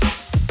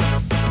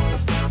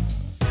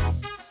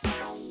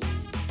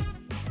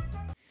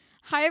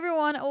Hi,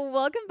 everyone.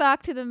 Welcome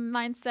back to the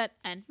Mindset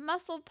and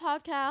Muscle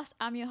podcast.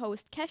 I'm your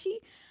host, Keshi,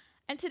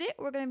 and today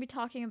we're going to be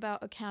talking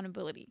about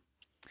accountability.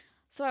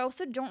 So, I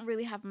also don't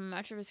really have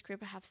much of a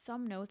script. I have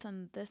some notes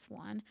on this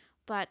one,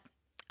 but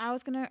I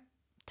was going to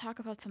talk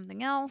about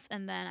something else,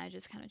 and then I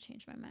just kind of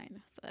changed my mind.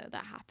 So,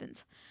 that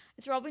happens.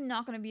 It's probably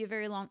not going to be a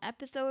very long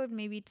episode.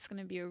 Maybe it's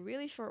going to be a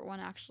really short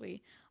one,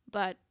 actually,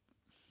 but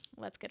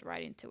let's get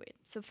right into it.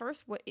 So,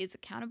 first, what is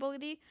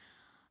accountability?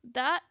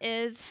 That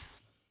is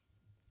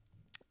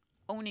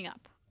owning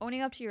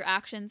up to your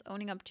actions,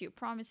 owning up to your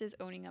promises,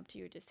 owning up to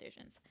your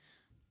decisions,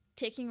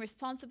 taking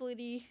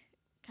responsibility,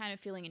 kind of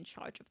feeling in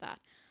charge of that.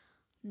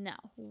 Now,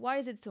 why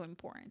is it so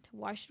important?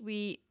 Why should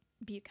we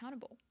be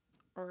accountable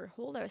or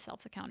hold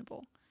ourselves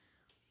accountable?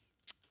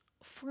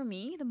 For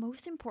me, the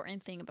most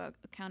important thing about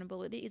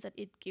accountability is that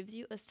it gives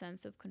you a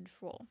sense of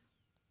control.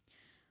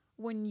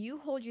 When you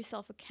hold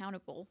yourself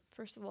accountable,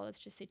 first of all, let's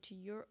just say to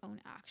your own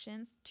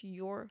actions, to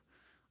your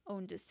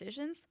own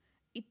decisions,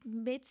 it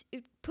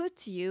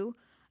puts you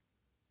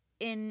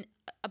in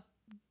a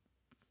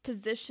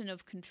position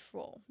of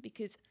control,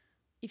 because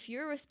if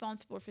you're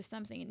responsible for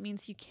something, it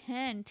means you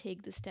can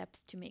take the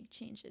steps to make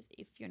changes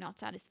if you're not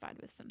satisfied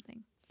with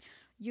something.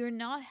 You're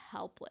not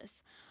helpless.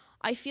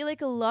 I feel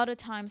like a lot of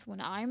times when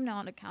I'm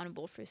not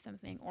accountable for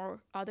something, or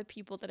other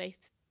people that I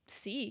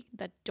see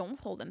that don't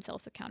hold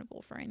themselves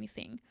accountable for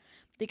anything,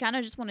 they kind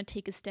of just want to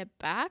take a step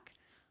back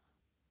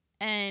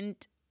and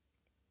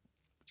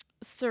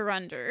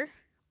surrender,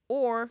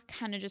 or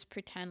kind of just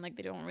pretend like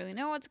they don't really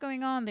know what's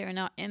going on. They're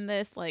not in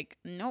this, like,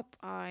 nope,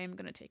 I'm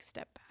going to take a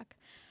step back.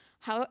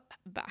 How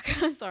back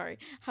sorry.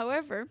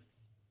 However,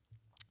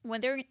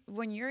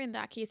 when you're in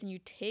that case and you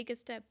take a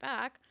step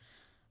back,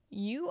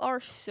 you are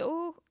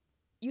so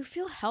you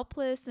feel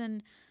helpless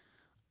and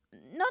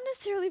not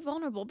necessarily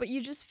vulnerable, but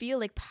you just feel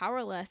like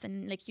powerless,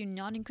 and like you're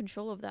not in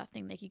control of that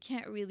thing. Like you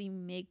can't really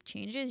make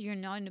changes. You're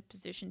not in a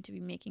position to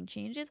be making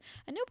changes,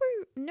 and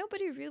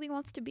nobody really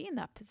wants to be in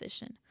that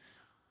position.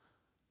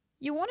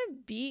 You want to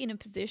be in a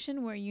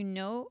position where you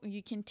know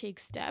you can take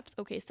steps.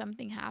 Okay,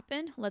 something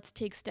happened. Let's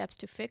take steps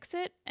to fix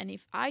it. And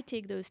if I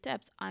take those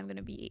steps, I'm going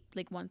to be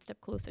like one step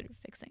closer to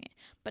fixing it.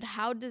 But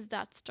how does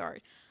that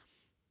start?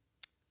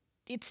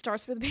 It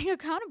starts with being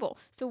accountable.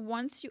 So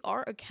once you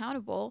are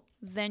accountable,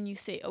 then you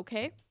say,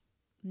 okay,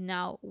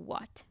 now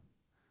what?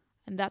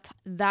 And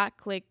that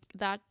click,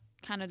 that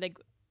kind of like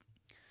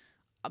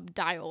a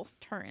dial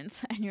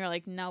turns, and you're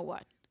like, now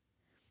what?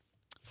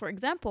 For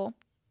example,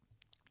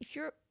 if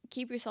you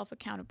keep yourself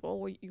accountable,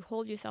 or you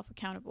hold yourself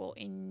accountable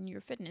in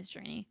your fitness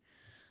journey,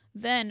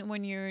 then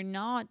when you're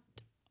not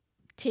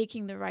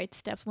taking the right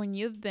steps, when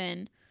you've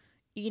been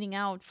eating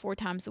out 4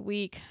 times a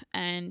week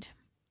and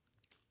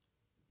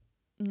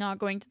not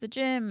going to the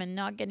gym and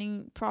not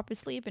getting proper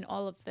sleep and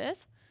all of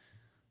this,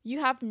 you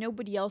have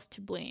nobody else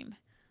to blame.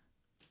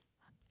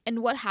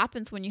 And what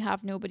happens when you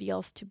have nobody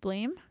else to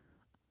blame?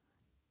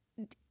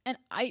 And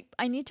I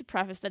need to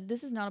preface that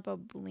this is not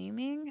about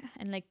blaming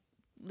and like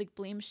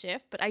blame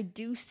shift, but I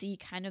do see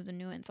kind of the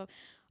nuance of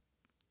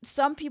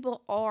some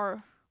people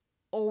are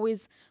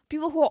always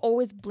people who are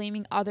always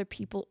blaming other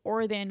people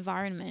or the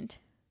environment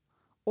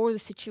or the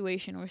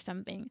situation or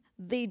something.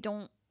 They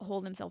don't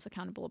hold themselves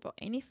accountable about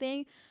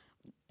anything.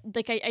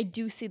 Like I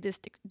do see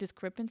this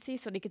discrepancy.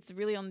 So like it's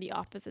really on the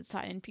opposite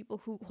side. And people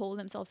who hold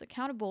themselves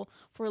accountable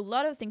for a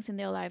lot of things in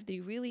their life,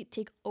 they really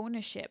take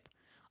ownership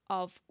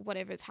of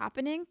whatever is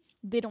happening.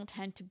 They don't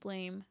tend to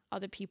blame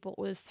other people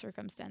or the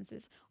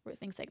circumstances or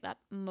things like that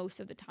most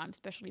of the time,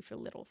 especially for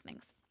little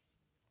things.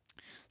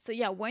 So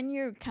yeah, when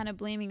you're kind of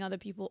blaming other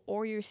people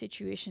or your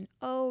situation,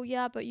 oh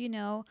yeah, but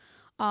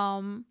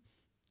um,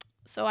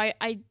 so I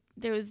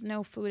there was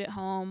no food at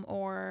home,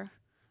 or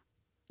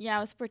yeah,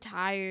 I was super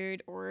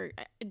tired, or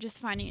just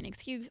finding an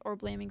excuse or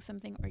blaming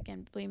something, or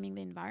again blaming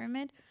the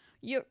environment.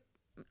 You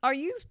are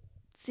you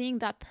seeing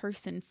that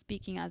person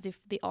speaking as if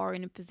they are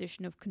in a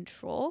position of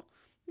control?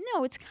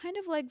 No, it's kind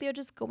of like they're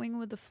just going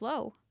with the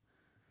flow.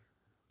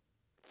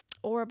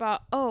 Or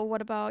about, oh,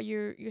 what about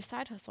your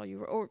side hustle? You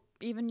were, or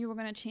even you were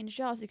gonna change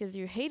jobs because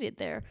you hated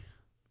there.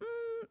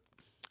 Mm,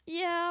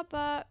 yeah,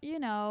 but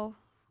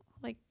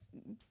like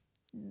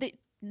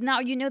now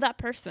that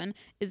person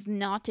is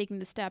not taking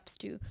the steps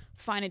to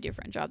find a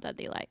different job that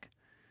they like.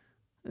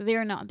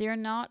 They're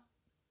not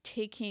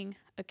taking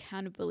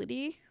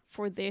accountability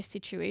for their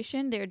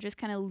situation. They're just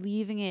kind of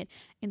leaving it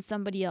in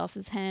somebody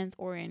else's hands,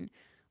 or in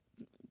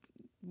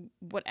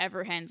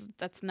whatever hands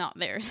that's not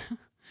theirs.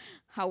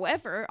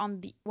 However,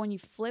 on the when you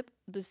flip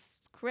the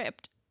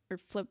script, or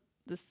flip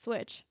the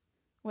switch,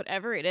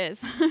 whatever it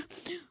is,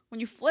 when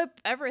you flip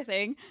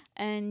everything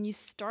and you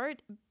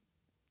start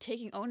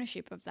taking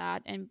ownership of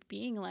that and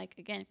being like,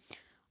 again,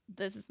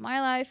 this is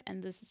my life,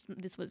 and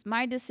this was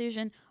my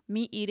decision.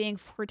 Me eating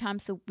 4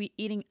 times a week,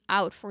 eating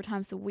out 4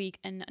 times a week,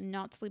 and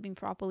not sleeping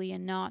properly,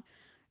 and not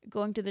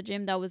going to the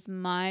gym, that was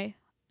my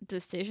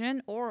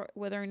decision. Or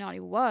whether or not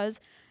it was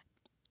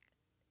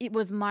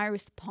my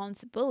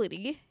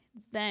responsibility.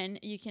 Then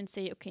you can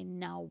say, okay,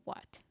 now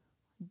what?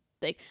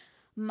 Like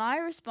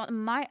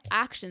my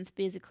actions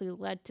basically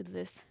led to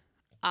this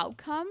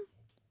outcome,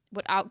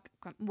 what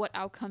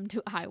outcome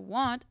do I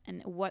want,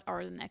 and what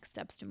are the next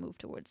steps to move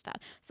towards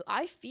that. So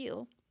I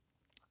feel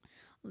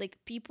like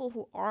people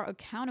who are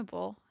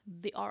accountable,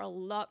 they are a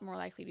lot more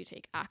likely to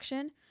take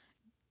action,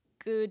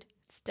 good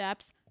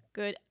steps,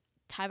 good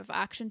type of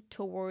action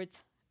towards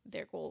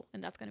their goal,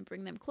 and that's going to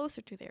bring them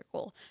closer to their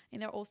goal.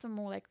 And they're also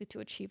more likely to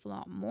achieve a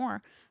lot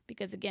more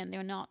because, again,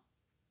 they're not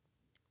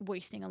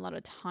wasting a lot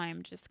of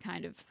time just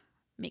kind of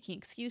making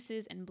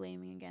excuses and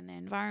blaming again the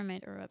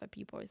environment or other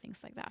people or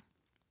things like that.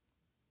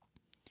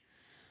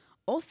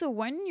 Also,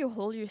 when you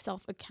hold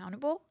yourself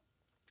accountable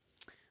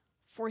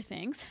for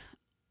things,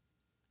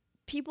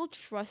 people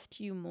trust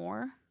you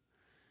more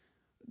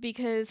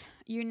because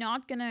you're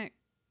not gonna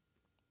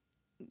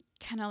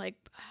kind of like,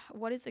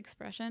 what is the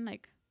expression?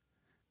 Like,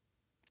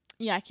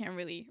 yeah, I can't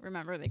really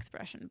remember the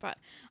expression, but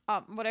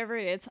whatever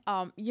it is,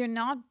 you're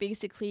not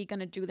basically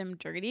gonna do them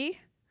dirty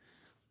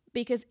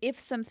because if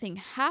something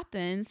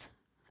happens,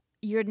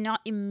 you're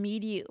not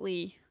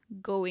immediately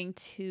going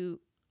to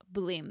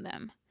blame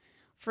them.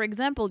 For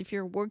example, if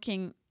you're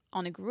working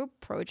on a group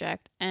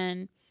project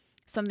and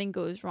something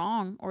goes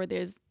wrong or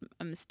there's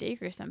a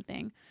mistake or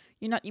something,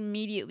 you're not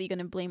immediately going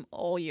to blame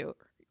all your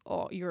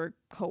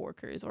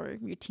coworkers or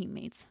your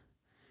teammates.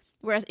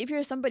 Whereas if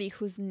you're somebody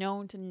who's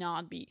known to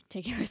not be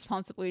taking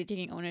responsibility,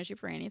 taking ownership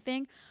for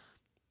anything,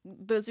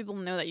 those people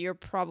know that you're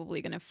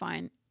probably going to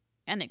find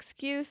an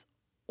excuse,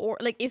 or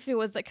like if it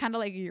was like kind of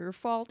like your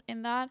fault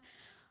in that,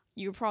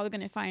 you're probably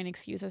going to find an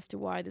excuse as to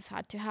why this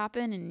had to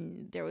happen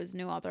and there was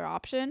no other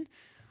option.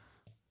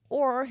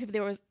 Or if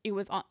it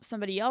was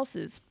somebody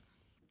else's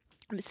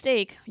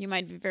mistake, you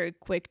might be very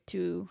quick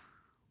to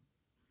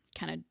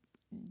kind of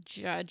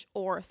judge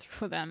or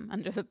throw them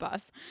under the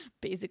bus,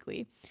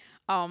 basically.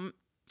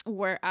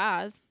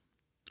 Whereas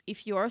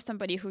if you're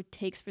somebody who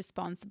takes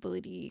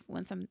responsibility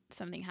when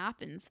something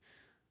happens,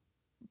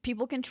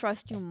 people can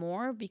trust you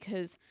more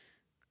because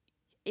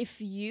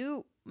if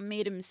you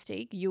made a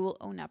mistake, you will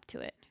own up to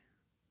it.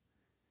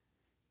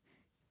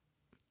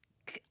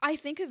 I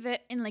think of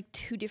it in like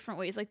two different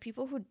ways. Like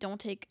people who don't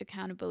take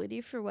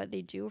accountability for what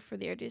they do, for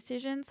their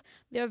decisions,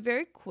 they're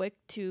very quick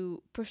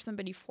to push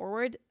somebody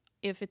forward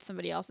if it's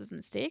somebody else's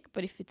mistake.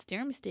 But if it's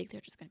their mistake,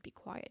 they're just going to be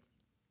quiet.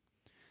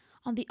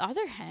 On the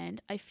other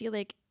hand, I feel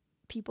like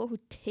people who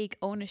take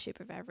ownership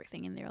of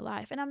everything in their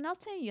life, and I'm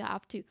not saying you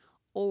have to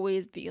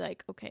always be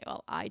like, okay,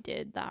 well, I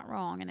did that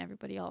wrong and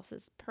everybody else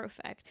is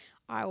perfect.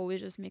 I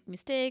always just make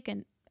mistakes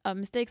and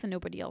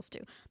nobody else do.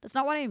 That's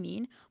not what I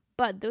mean.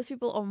 But those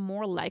people are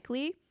more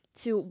likely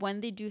to, when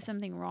they do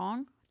something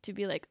wrong, to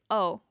be like,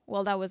 oh,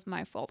 well, that was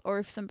my fault. Or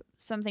if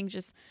something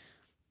just,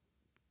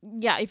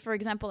 yeah, if for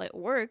example at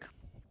work,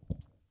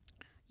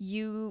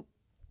 you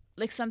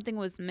like something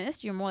was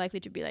missed, you're more likely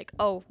to be like,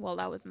 oh, well,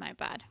 that was my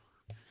bad.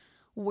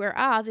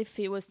 Whereas if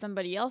it was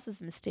somebody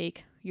else's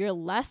mistake, you're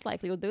less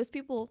likely, or those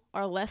people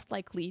are less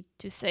likely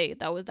to say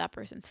that was that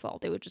person's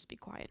fault. They would just be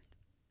quiet.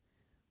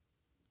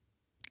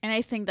 And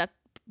I think that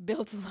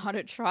builds a lot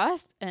of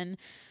trust. And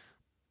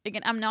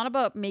again, I'm not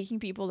about making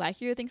people like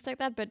you or things like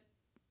that, but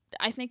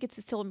I think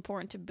it's still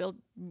important to build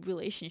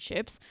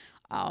relationships.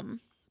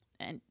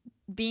 And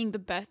being the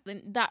best,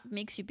 then that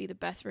makes you be the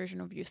best version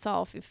of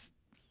yourself. If,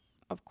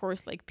 of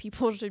course, like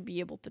people should be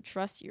able to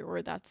trust you,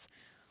 or that's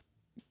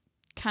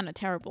kind of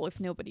terrible if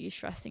nobody is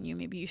trusting you.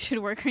 Maybe you should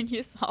work on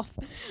yourself.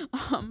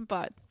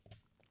 But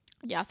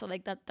yeah, so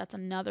like that's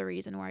another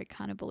reason why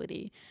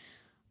accountability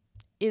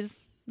is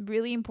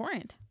really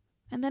important.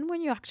 And then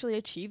when you actually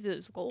achieve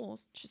those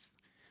goals, just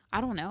I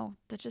don't know,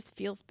 that just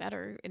feels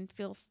better and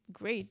feels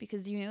great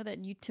because you know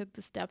that you took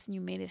the steps and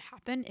you made it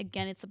happen.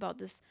 Again, it's about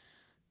this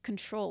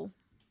control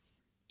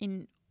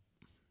in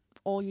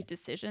all your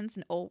decisions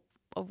and all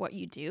of what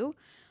you do.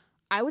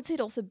 I would say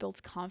it also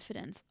builds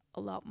confidence a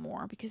lot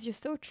more because you're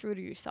so true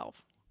to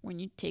yourself when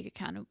you take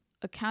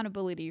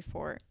accountability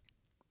for,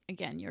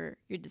 again, your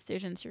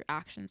decisions, your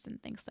actions,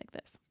 and things like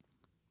this.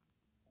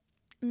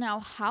 Now,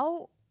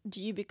 how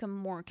do you become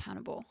more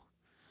accountable?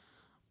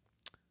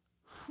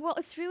 Well,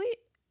 it's really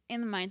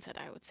in the mindset,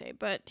 I would say,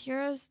 but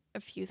here's a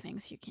few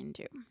things you can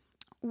do.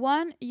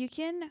 One, you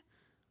can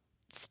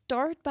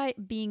start by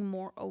being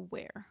more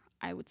aware,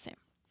 I would say.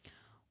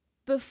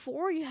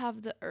 Before you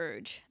have the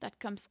urge that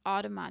comes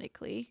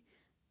automatically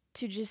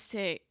to just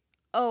say,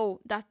 oh,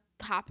 that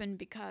happened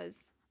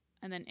because,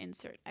 and then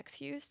insert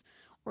excuse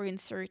or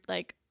insert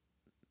like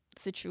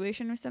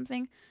situation or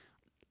something.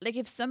 Like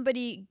if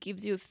somebody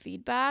gives you a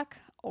feedback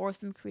or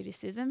some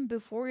criticism,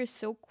 before you're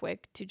so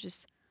quick to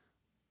just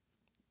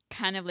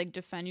kind of like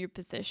defend your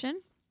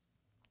position,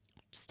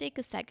 just take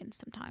a second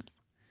sometimes.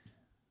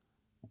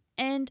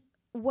 And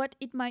what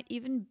it might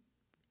even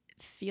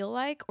feel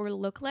like or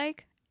look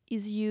like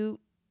is you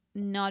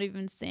not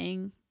even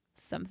saying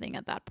something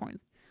at that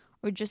point,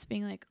 or just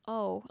being like,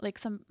 oh, like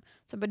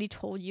somebody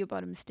told you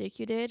about a mistake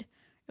you did.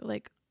 You're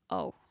like,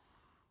 oh,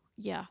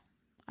 yeah,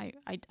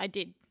 I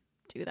did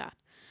do that.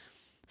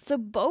 So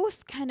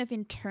both kind of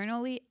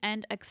internally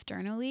and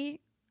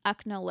externally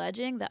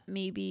acknowledging that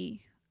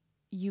maybe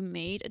you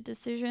made a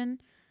decision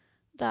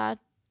that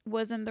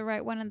wasn't the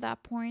right one at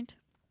that point.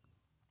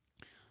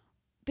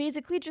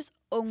 basically just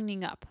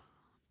owning up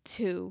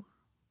to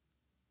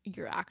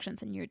your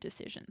actions and your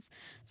decisions.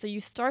 So you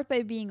start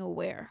by being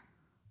aware,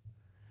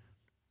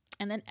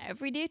 and then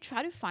every day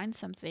try to find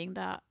something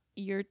that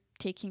you're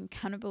taking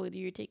accountability,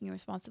 you're taking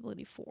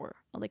responsibility for,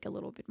 like a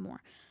little bit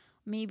more.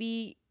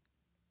 Maybe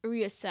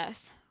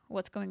reassess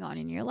what's going on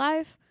in your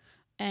life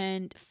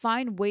and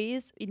find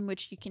ways in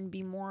which you can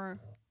be more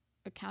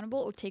accountable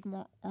or take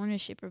more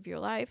ownership of your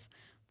life.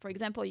 For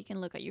example, you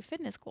can look at your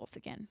fitness goals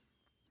again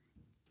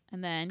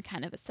and then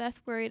kind of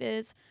assess where it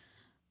is.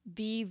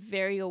 Be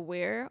very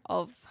aware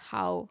of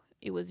how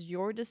it was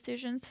your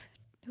decisions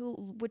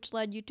which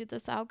led you to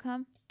this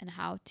outcome and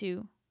how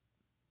to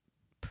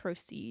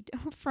proceed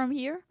from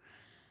here.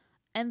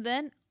 And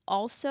then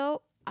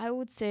also, I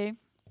would say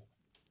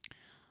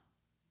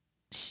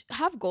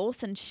have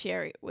goals and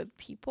share it with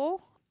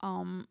people.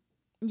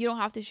 You don't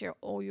have to share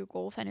all your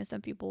goals. I know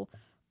some people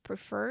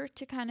prefer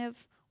to kind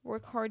of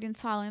work hard in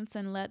silence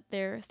and let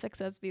their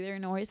success be their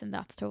noise, and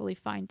that's totally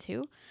fine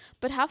too.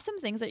 But have some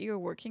things that you're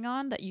working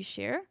on that you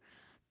share,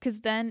 because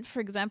then, for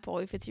example,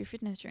 if it's your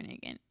fitness journey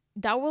again,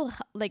 that will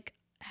like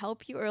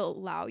help you or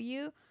allow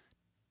you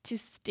to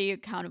stay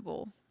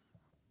accountable.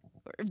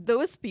 Or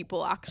those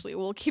people actually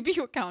will keep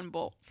you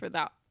accountable for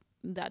that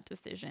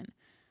decision.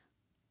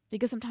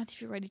 Because sometimes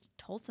if you already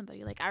told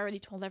somebody, like I already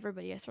told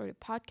everybody I started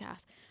a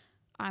podcast,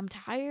 I'm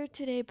tired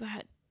today, but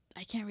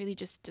I can't really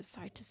just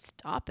decide to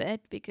stop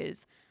it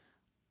because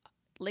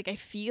like I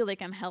feel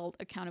like I'm held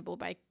accountable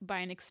by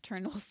an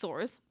external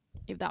source,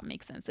 if that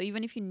makes sense. So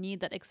even if you need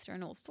that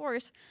external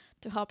source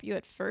to help you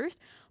at first,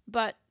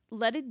 but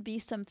let it be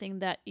something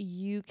that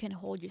you can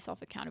hold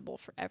yourself accountable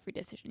for every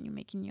decision you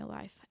make in your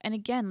life. And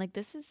again, like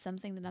this is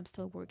something that I'm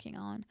still working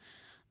on.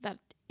 That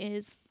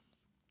is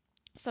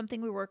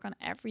something we work on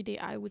every day,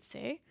 I would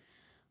say.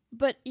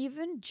 But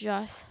even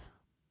just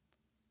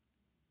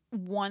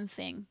one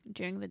thing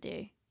during the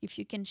day, if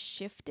you can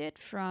shift it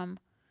from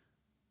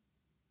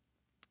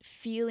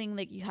feeling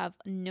like you have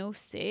no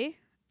say,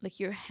 like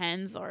your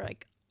hands are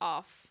like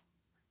off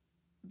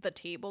the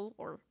table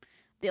or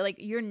they're like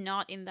you're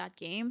not in that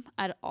game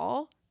at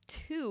all,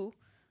 to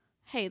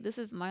hey, this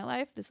is my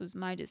life, this was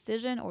my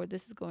decision, or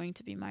this is going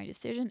to be my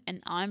decision,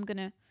 and I'm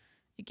gonna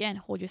again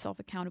hold yourself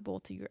accountable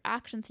to your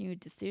actions and your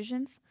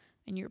decisions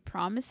and your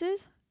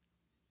promises.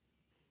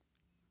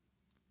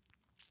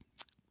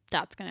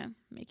 That's gonna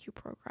make you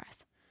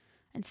progress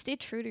and stay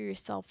true to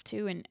yourself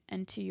too,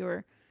 and to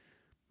your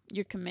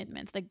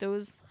commitments. Like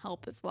those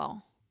help as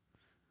well.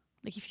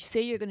 Like if you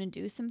say you're gonna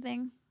do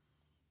something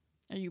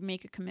or you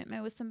make a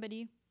commitment with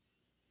somebody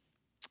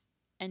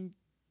and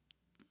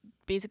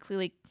basically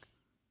like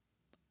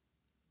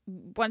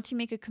once you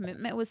make a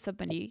commitment with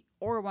somebody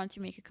or once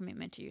you make a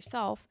commitment to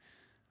yourself,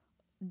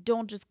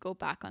 don't just go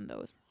back on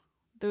those.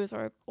 Those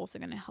are also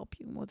going to help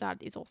you. Well, that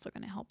is also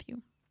going to help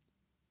you.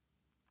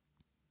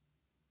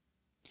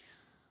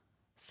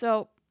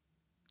 So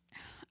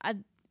I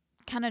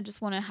kind of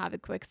just want to have a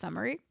quick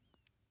summary.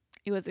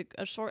 It was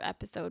a short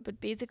episode, but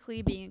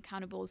basically being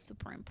accountable is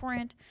super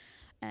important,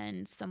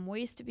 and some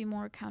ways to be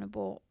more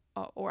accountable,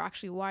 or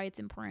actually why it's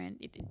important.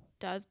 It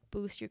does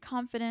boost your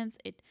confidence.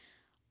 It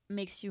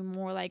makes you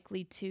more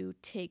likely to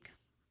take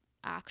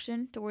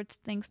action towards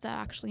things that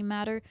actually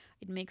matter.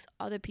 It makes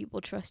other people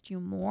trust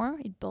you more.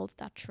 It builds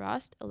that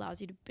trust,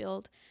 allows you to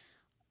build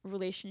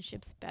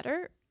relationships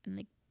better and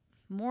like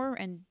more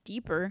and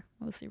deeper,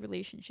 mostly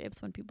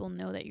relationships, when people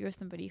know that you're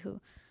somebody who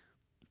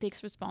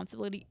takes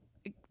responsibility.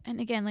 And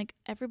again, like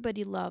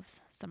everybody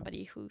loves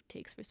somebody who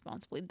takes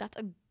responsibility. That's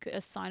a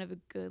sign of a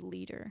good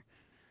leader,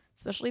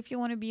 especially if you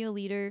want to be a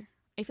leader.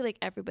 I feel like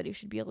everybody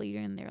should be a leader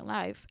in their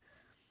life.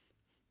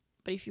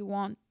 But if you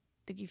want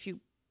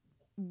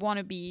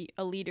to be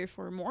a leader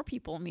for more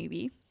people,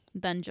 maybe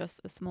than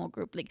just a small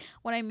group. Like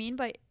what I mean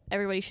by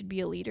everybody should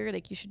be a leader,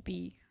 like you should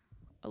be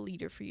a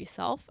leader for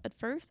yourself at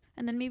first,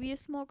 and then maybe a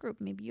small group.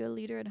 Maybe you're a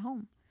leader at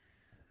home,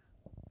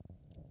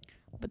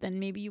 but then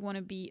maybe you want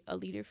to be a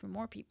leader for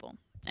more people.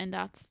 And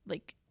that's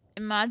like,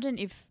 imagine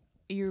if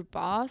your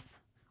boss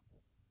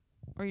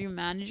or your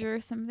manager or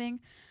something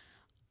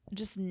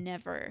just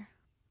never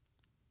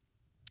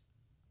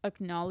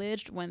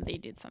acknowledged when they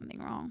did something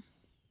wrong.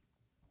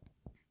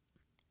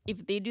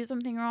 If they do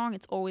something wrong,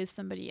 it's always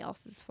somebody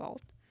else's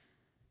fault.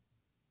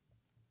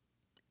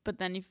 But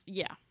then if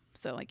yeah,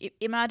 so like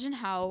imagine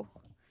how,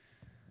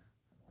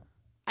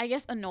 I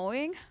guess,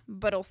 annoying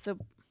but also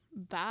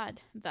bad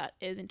that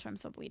is in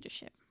terms of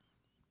leadership.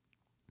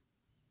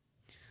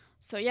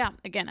 So yeah,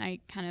 again, I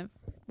kind of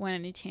went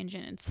on a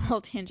tangent and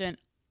small tangent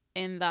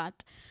in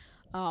that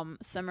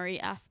summary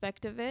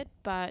aspect of it,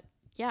 but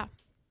yeah,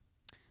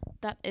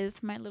 that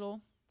is my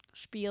little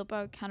spiel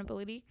about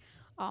accountability.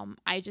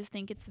 I just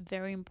think it's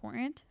very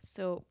important.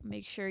 So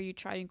make sure you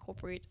try to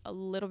incorporate a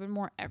little bit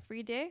more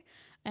every day.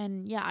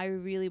 And yeah, I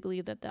really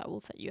believe that that will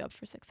set you up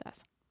for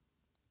success.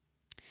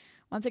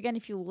 Once again,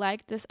 if you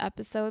liked this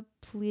episode,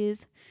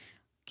 please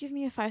give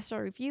me a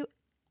 5-star review.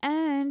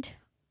 And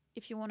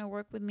if you want to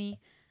work with me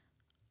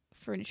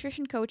for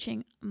nutrition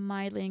coaching,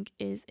 my link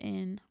is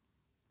in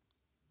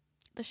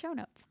the show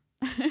notes.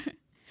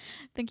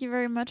 Thank you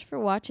very much for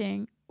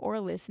watching or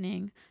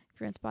listening. If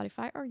you're on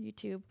Spotify or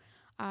YouTube,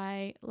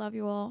 I love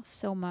you all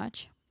so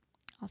much.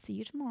 I'll see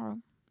you tomorrow.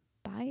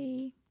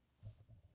 Bye.